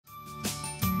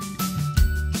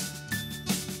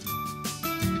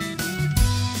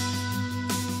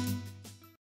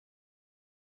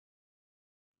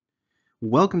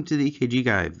Welcome to the EKG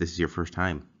Guide. If this is your first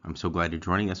time, I'm so glad you're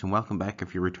joining us, and welcome back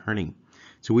if you're returning.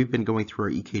 So we've been going through our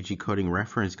EKG coding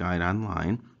reference guide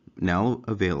online, now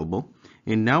available,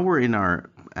 and now we're in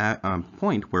our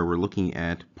point where we're looking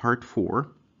at part 4,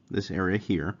 this area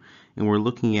here, and we're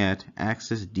looking at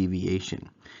axis deviation.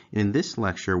 In this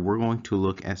lecture, we're going to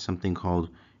look at something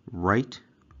called right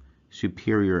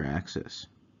superior axis.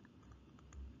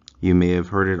 You may have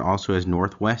heard it also as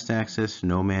northwest axis,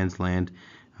 no man's land,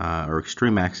 or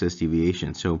extreme axis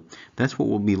deviation. So that's what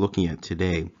we'll be looking at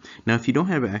today. Now, if you don't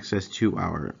have access to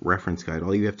our reference guide,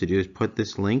 all you have to do is put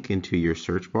this link into your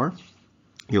search bar.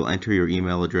 You'll enter your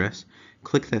email address,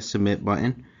 click that submit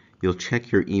button, you'll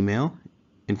check your email,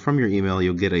 and from your email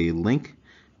you'll get a link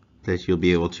that you'll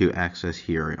be able to access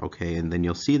here, okay? And then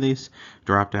you'll see these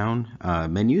drop down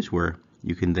menus where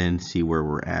you can then see where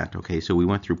we're at. Okay, so we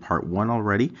went through part 1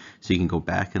 already, so you can go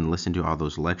back and listen to all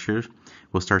those lectures.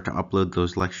 We'll start to upload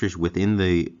those lectures within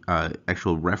the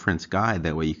actual reference guide.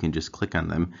 That way you can just click on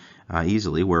them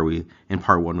easily. Where in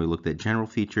part 1 we looked at general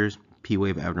features,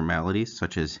 P-wave abnormalities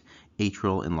such as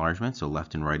atrial enlargement, so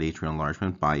left and right atrial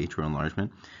enlargement, biatrial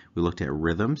enlargement. We looked at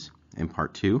rhythms in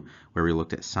part 2, where we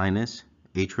looked at sinus,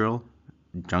 atrial,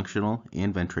 junctional,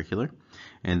 and ventricular.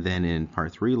 And then in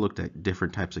part 3 looked at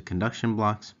different types of conduction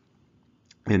blocks,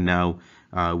 and now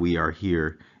we are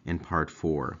here in part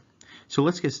 4. So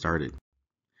let's get started.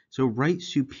 So right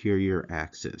superior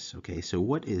axis. Okay, so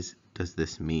what does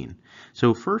this mean?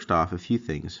 So first off, a few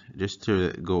things just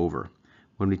to go over.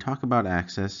 When we talk about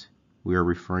axis, we are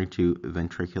referring to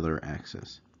ventricular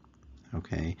axis.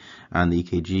 Okay, on the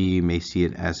EKG you may see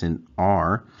it as an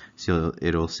R, so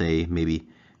it'll say maybe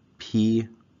PRT.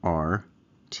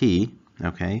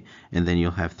 Okay, and then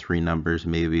you'll have 3 numbers.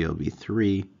 Maybe it'll be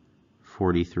 3,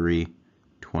 43,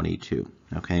 22.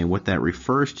 Okay, and what that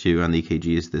refers to on the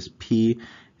EKG is this P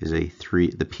is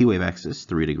the P wave axis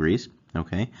 3 degrees.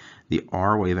 Okay, the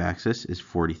R wave axis is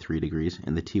 43 degrees,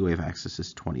 and the T wave axis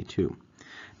is 22.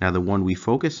 Now the one we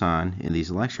focus on in these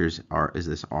lectures is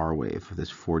this R wave, this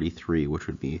 43, which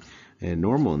would be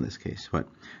normal in this case. But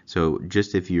so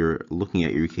just if you're looking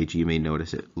at your EKG, you may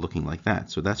notice it looking like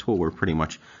that. So that's what we're pretty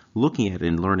much looking at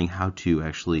and learning how to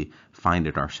actually find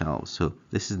it ourselves. So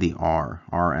this is the R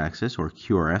axis or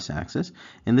QRS axis,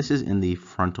 and this is in the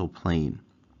frontal plane.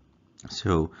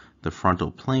 So the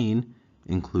frontal plane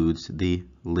includes the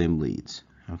limb leads.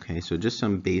 Okay, so just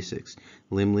some basics.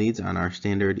 Limb leads on our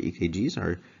standard EKGs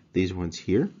are these ones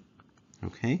here.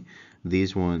 Okay,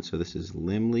 these ones, so this is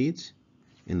limb leads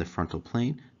in the frontal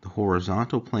plane. The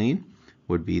horizontal plane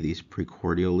would be these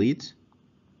precordial leads.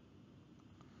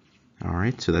 All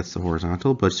right, so that's the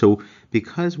horizontal. But so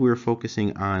because we're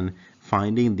focusing on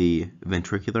finding the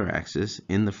ventricular axis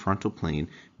in the frontal plane,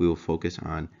 we will focus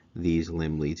on these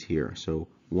limb leads here. So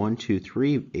 1, 2,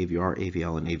 3, AVR,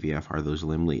 AVL, and AVF are those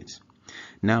limb leads.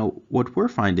 Now, what we're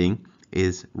finding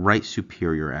is right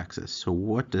superior axis. So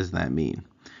what does that mean?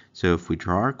 So if we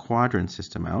draw our quadrant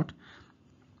system out,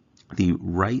 the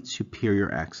right superior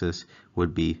axis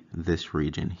would be this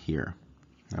region here.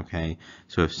 Okay,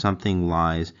 so if something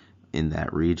lies in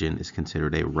that region is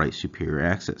considered a right superior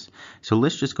axis. So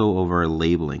let's just go over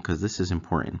labeling, because this is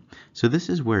important. So this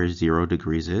is where 0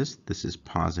 degrees is. This is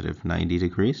positive 90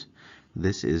 degrees.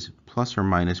 This is plus or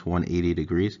minus 180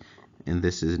 degrees. And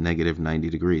this is negative 90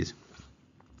 degrees.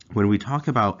 When we talk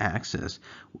about axis,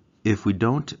 if we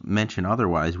don't mention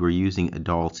otherwise, we're using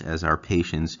adults as our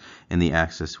patients in the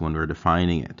axis when we're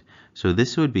defining it. So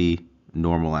this would be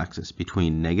normal axis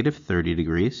between negative 30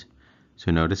 degrees. So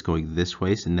notice going this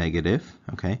way is negative,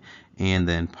 okay, and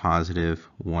then positive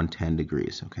 110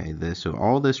 degrees, okay. So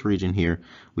all this region here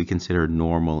we consider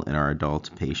normal in our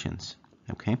adult patients,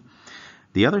 okay.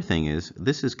 The other thing is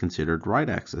this is considered right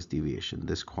axis deviation,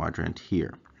 this quadrant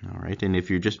here. All right, and if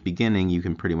you're just beginning, you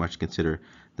can pretty much consider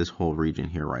this whole region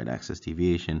here right axis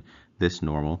deviation, this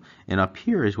normal, and up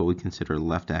here is what we consider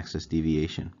left axis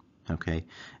deviation. Okay,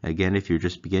 again, if you're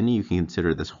just beginning, you can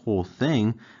consider this whole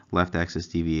thing left axis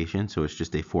deviation, so it's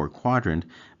just a 4 quadrant,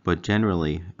 but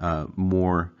generally,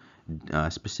 more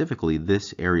specifically,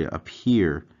 this area up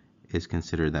here is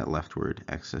considered that leftward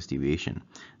axis deviation.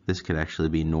 This could actually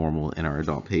be normal in our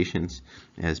adult patients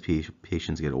as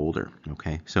patients get older.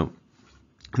 Okay, so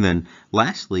and then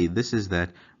lastly, this is that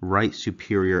right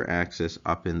superior axis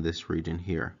up in this region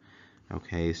here.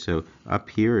 Okay, so up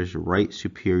here is right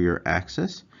superior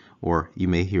axis, or you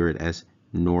may hear it as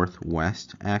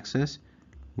northwest axis.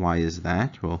 Why is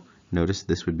that? Well, notice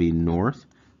this would be north,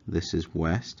 this is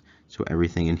west, so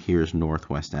everything in here is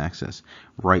northwest axis.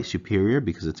 Right superior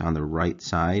because it's on the right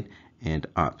side, and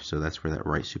up. So that's where that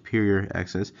right superior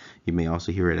axis. You may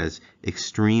also hear it as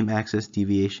extreme axis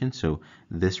deviation. So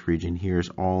this region here is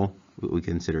all what we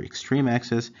consider extreme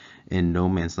axis and no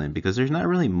man's land, because there's not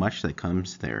really much that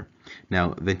comes there.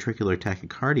 Now, ventricular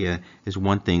tachycardia is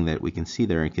one thing that we can see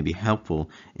there and can be helpful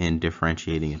in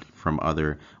differentiating it from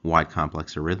other wide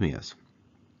complex arrhythmias.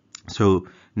 So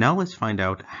now let's find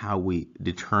out how we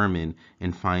determine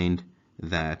and find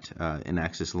that an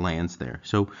axis lands there.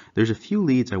 So there's a few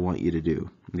leads I want you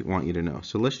to know.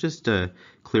 So let's just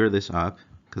clear this up,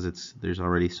 because there's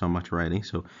already so much writing.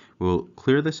 So we'll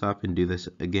clear this up and do this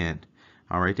again.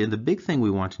 All right, and the big thing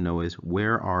we want to know is,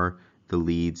 where are the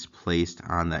leads placed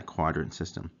on that quadrant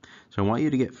system? So I want you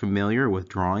to get familiar with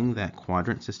drawing that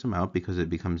quadrant system out, because it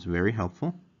becomes very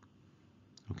helpful.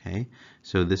 Okay,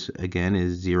 so this again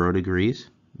is 0 degrees.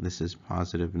 This is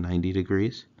positive 90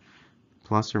 degrees,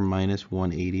 plus or minus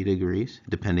 180 degrees,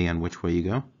 depending on which way you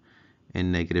go,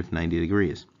 and negative 90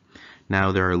 degrees.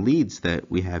 Now there are leads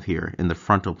that we have here in the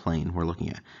frontal plane we're looking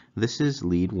at. This is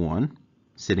lead 1,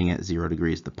 sitting at 0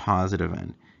 degrees, the positive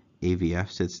end. AVF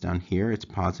sits down here, its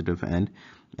positive end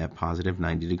at positive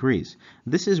 90 degrees.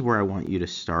 This is where I want you to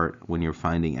start when you're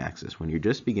finding axis. When you're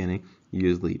just beginning, you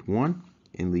use lead 1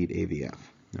 and lead AVF.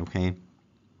 Okay,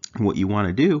 what you want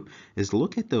to do is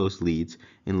look at those leads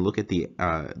and look at the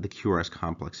QRS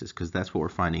complexes, because that's what we're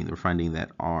finding. We're finding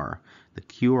that R, the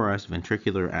QRS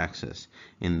ventricular axis,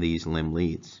 in these limb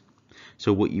leads.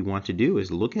 So what you want to do is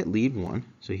look at lead 1.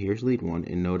 So here's lead 1,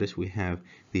 and notice we have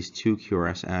these two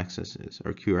QRS axes,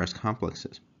 or QRS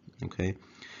complexes. Okay,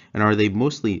 and are they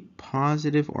mostly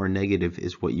positive or negative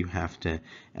is what you have to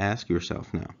ask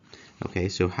yourself now. Okay,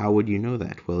 so how would you know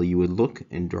that? Well, you would look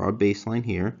and draw a baseline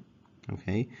here.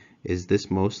 Okay, is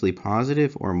this mostly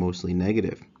positive or mostly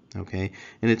negative? Okay,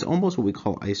 and it's almost what we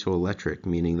call isoelectric,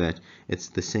 meaning that it's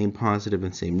the same positive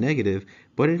and same negative,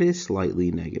 but it is slightly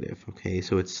negative. Okay,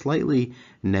 so it's slightly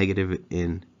negative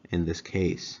in this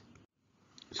case.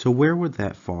 So where would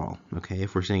that fall? Okay,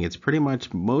 if we're saying it's pretty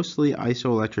much mostly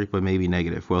isoelectric but maybe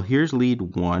negative. Well, here's lead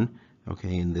 1,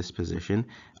 okay, in this position.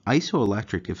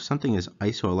 Isoelectric, if something is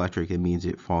isoelectric, it means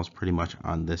it falls pretty much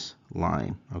on this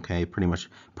line, okay, pretty much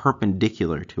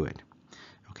perpendicular to it.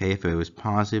 Okay, if it was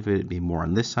positive, it'd be more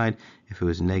on this side. If it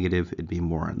was negative, it'd be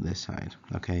more on this side.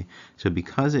 Okay, so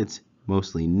because it's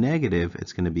mostly negative,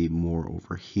 it's going to be more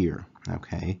over here.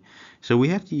 Okay, so we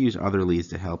have to use other leads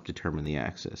to help determine the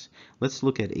axis. Let's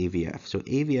look at AVF. So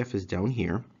AVF is down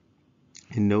here,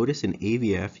 and notice in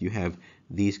AVF you have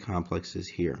these complexes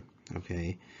here.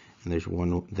 Okay, and there's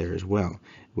one there as well,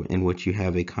 in which you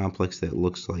have a complex that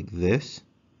looks like this.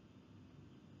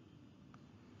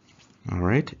 All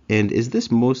right, and is this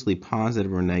mostly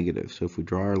positive or negative? So if we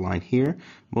draw our line here,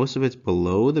 most of it's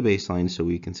below the baseline, so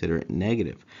we consider it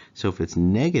negative. So if it's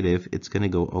negative, it's going to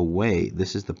go away.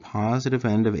 This is the positive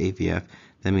end of AVF.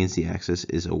 That means the axis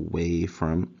is away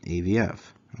from AVF,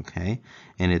 okay?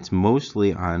 And it's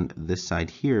mostly on this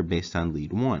side here based on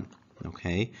lead 1,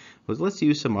 okay? But let's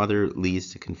use some other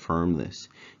leads to confirm this.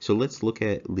 So let's look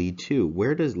at lead 2.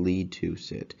 Where does lead 2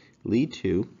 sit? Lead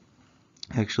 2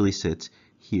 actually sits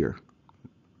here,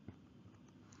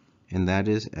 and that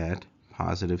is at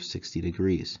positive 60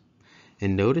 degrees.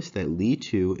 And notice that lead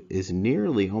 2 is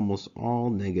nearly almost all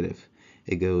negative.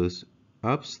 It goes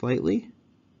up slightly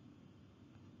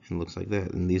and looks like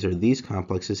that. And these are these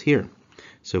complexes here.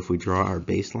 So if we draw our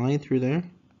baseline through there,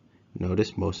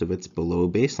 notice most of it's below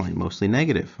baseline, mostly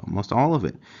negative, almost all of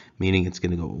it, meaning it's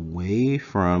going to go away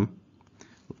from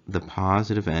the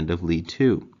positive end of lead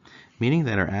 2, meaning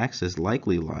that our axis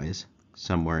likely lies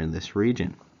somewhere in this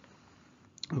region.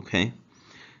 Okay,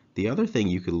 the other thing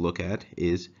you could look at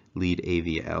is lead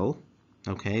AVL.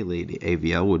 Okay, lead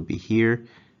AVL would be here.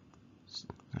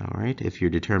 All right, if you're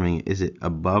determining is it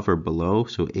above or below,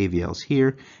 so AVL's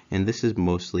here, and this is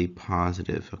mostly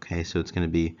positive. Okay, so it's going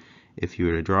to be, if you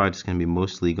were to draw it, it's going to be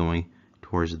mostly going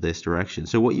towards this direction.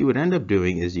 So what you would end up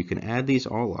doing is you can add these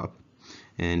all up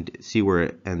and see where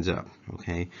it ends up.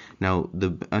 Okay, now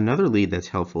another lead that's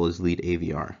helpful is lead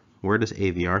AVR. Where does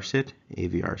AVR sit?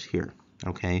 AVR is here.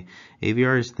 Okay,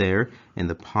 AVR is there in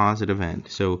the positive end.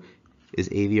 So is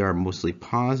AVR mostly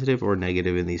positive or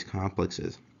negative in these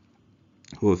complexes?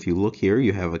 Well, if you look here,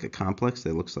 you have like a complex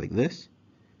that looks like this.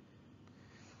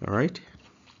 All right,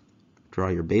 draw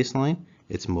your baseline.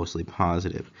 It's mostly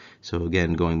positive. So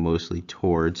again, going mostly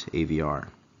towards AVR.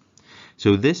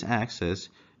 So this axis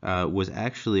was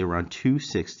actually around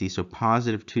 260, so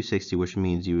positive 260, which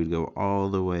means you would go all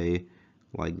the way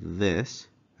like this,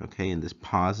 okay, in this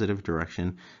positive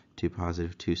direction to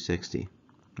positive 260,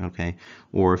 okay?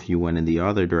 Or if you went in the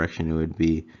other direction, it would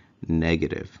be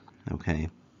negative, okay?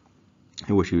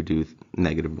 I wish you would do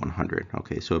negative 100.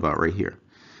 Okay, so about right here.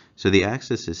 So the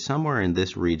axis is somewhere in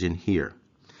this region here.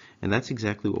 And that's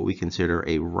exactly what we consider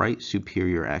a right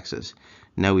superior axis.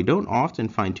 Now, we don't often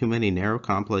find too many narrow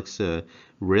complex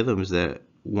rhythms that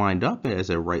wind up as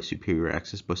a right superior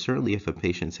axis, but certainly if a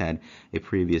patient's had a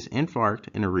previous infarct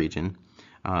in a region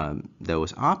that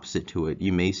was opposite to it,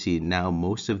 you may see now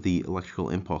most of the electrical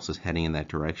impulses heading in that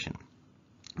direction.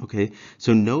 Okay,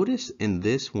 so notice in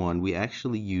this one, we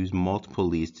actually use multiple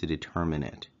leads to determine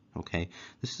it. Okay,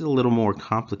 this is a little more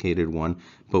complicated one,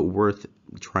 but worth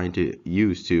trying to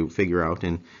use to figure out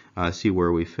and see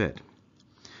where we fit.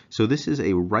 So this is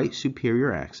a right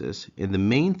superior axis, and the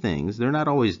main things, they're not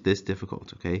always this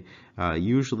difficult, okay?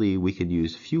 Usually we could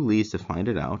use a few leads to find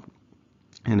it out.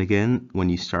 And again, when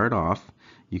you start off,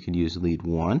 you can use lead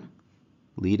 1,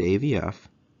 lead AVF,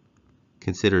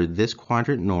 consider this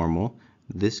quadrant normal,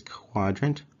 this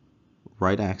quadrant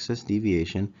right axis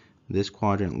deviation, this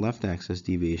quadrant left axis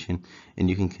deviation, and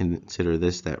you can consider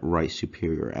this that right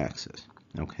superior axis.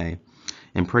 Okay,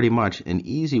 and pretty much an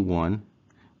easy one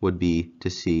would be to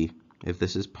see if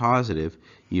this is positive,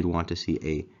 you'd want to see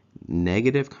a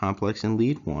negative complex in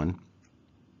lead 1,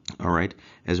 all right,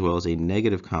 as well as a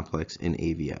negative complex in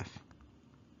AVF.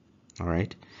 All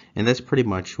right, and that's pretty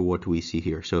much what we see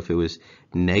here. So if it was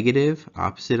negative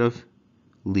opposite of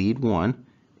lead 1,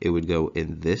 it would go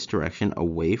in this direction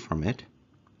away from it.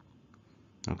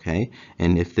 Okay,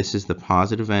 and if this is the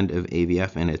positive end of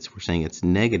AVF and we're saying it's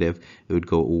negative, it would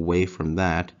go away from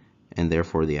that, and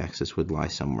therefore the axis would lie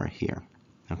somewhere here.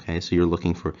 Okay, so you're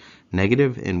looking for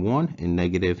negative in 1 and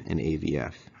negative in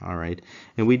AVF. All right,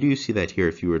 and we do see that here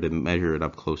if you were to measure it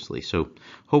up closely. So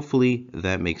hopefully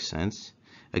that makes sense.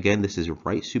 Again, this is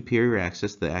right superior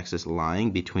axis, the axis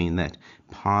lying between that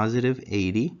positive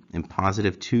 80 and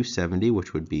positive 270,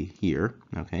 which would be here,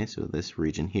 okay, so this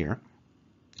region here,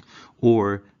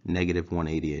 or negative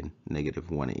 180 and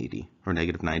negative 180, or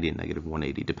negative 90 and negative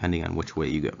 180, depending on which way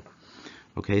you go.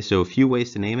 Okay, so a few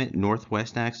ways to name it.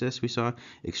 Northwest axis, we saw,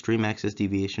 extreme axis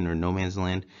deviation, or no man's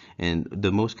land. And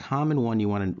the most common one you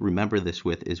want to remember this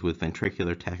with is with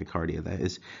ventricular tachycardia. That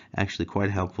is actually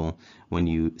quite helpful when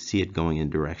you see it going in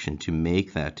direction to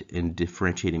make that in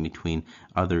differentiating between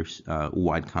other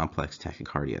wide complex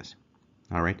tachycardias.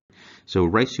 All right, so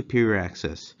right superior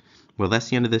axis. Well, that's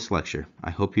the end of this lecture.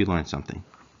 I hope you learned something.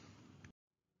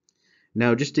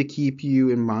 Now, just to keep you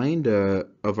in mind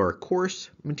of our course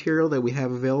material that we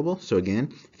have available, so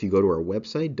again, if you go to our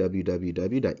website,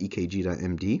 www.ekg.md,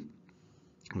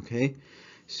 okay,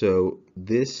 so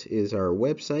this is our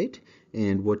website,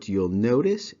 and what you'll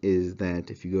notice is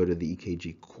that if you go to the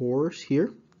EKG course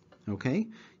here, okay,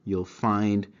 you'll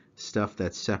find stuff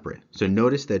that's separate. So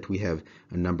notice that we have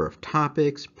a number of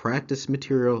topics, practice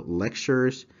material,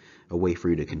 lectures, a way for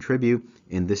you to contribute,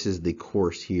 and this is the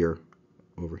course here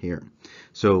over here.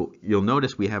 So you'll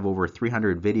notice we have over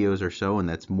 300 videos or so, and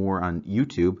that's more on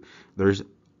YouTube. There's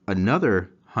another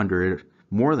 100,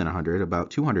 more than 100, about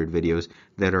 200 videos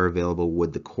that are available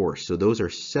with the course. So those are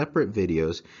separate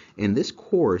videos, and this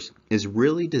course is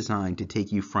really designed to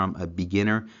take you from a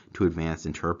beginner to advanced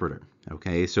interpreter.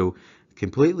 Okay, so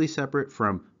completely separate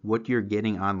from what you're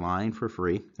getting online for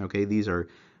free. Okay, these are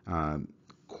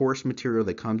course material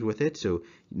that comes with it. So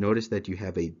notice that you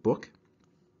have a book.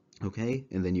 Okay,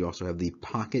 and then you also have the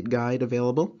pocket guide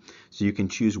available, so you can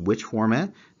choose which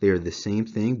format. They are the same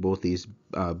thing, both these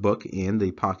book and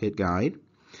the pocket guide,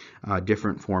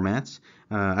 different formats.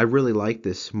 I really like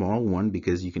this small one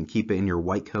because you can keep it in your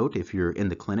white coat if you're in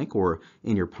the clinic, or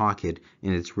in your pocket,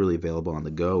 and it's really available on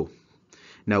the go.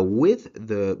 Now with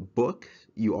the book,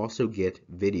 you also get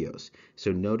videos.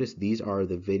 So notice these are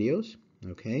the videos,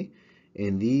 okay?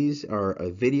 And these are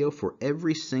a video for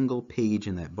every single page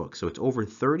in that book. So it's over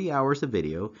 30 hours of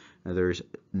video. Now there's a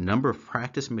number of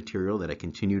practice material that I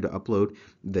continue to upload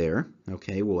there.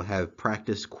 Okay, we'll have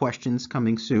practice questions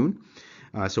coming soon.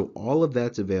 So all of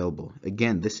that's available.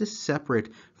 Again, this is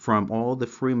separate from all the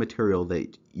free material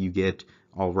that you get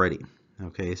already.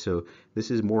 Okay, so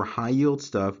this is more high yield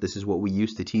stuff. This is what we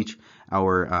used to teach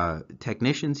our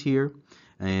technicians here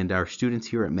and our students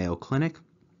here at Mayo Clinic.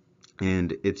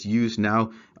 And it's used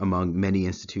now among many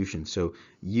institutions. So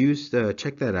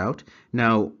check that out.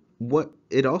 Now, what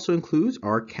it also includes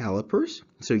are calipers.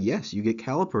 So yes, you get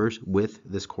calipers with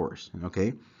this course,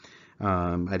 okay?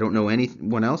 I don't know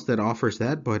anyone else that offers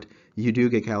that, but you do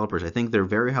get calipers. I think they're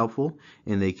very helpful,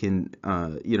 and they can,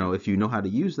 if you know how to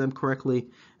use them correctly,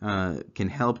 can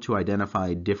help to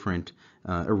identify different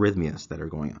arrhythmias that are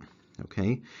going on,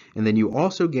 okay? And then you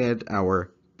also get our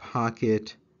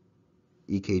pocket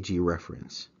EKG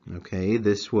reference. Okay,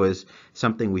 this was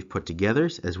something we've put together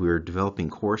as we were developing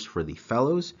course for the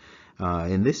fellows,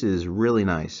 and this is really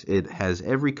nice. It has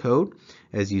every code,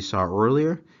 as you saw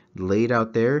earlier, laid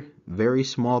out there. Very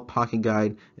small pocket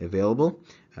guide available.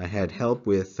 I had help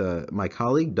with my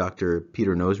colleague, Dr.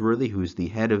 Peter Noseworthy, who's the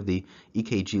head of the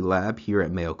EKG lab here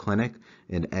at Mayo Clinic,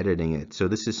 in editing it. So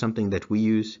this is something that we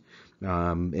use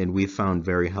and we've found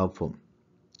very helpful.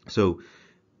 So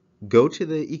go to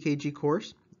the EKG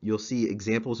course. You'll see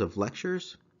examples of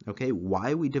lectures, okay,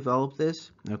 why we developed this,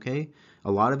 okay.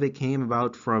 A lot of it came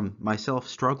about from myself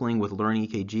struggling with learning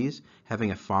EKGs,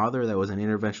 having a father that was an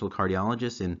interventional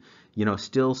cardiologist and,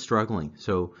 still struggling.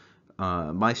 So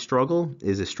my struggle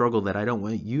is a struggle that I don't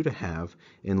want you to have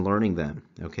in learning them,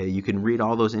 okay. You can read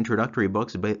all those introductory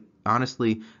books, but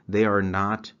honestly, they are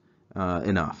not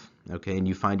enough, okay, and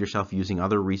you find yourself using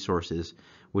other resources,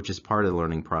 which is part of the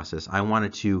learning process. I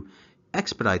wanted to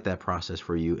expedite that process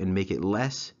for you and make it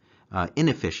less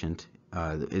inefficient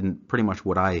in pretty much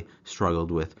what I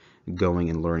struggled with going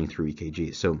and learning through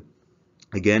EKG. So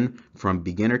again, from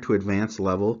beginner to advanced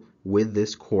level with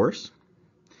this course,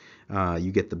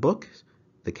 you get the book,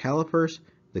 the calipers,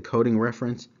 the coding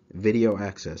reference, video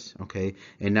access, okay?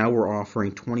 And now we're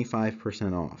offering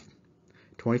 25% off.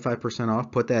 25%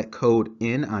 off. Put that code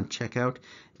in on checkout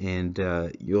and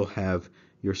you'll have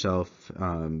yourself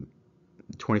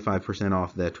 25%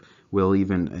 off that will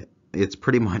even, it's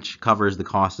pretty much covers the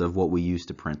cost of what we use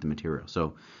to print the material.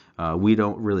 So we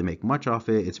don't really make much off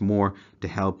it. It's more to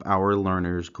help our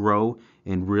learners grow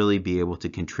and really be able to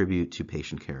contribute to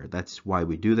patient care. That's why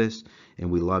we do this, and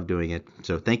we love doing it.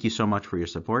 So thank you so much for your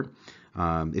support.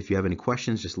 If you have any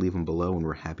questions, just leave them below and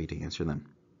we're happy to answer them.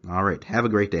 All right, have a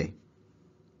great day.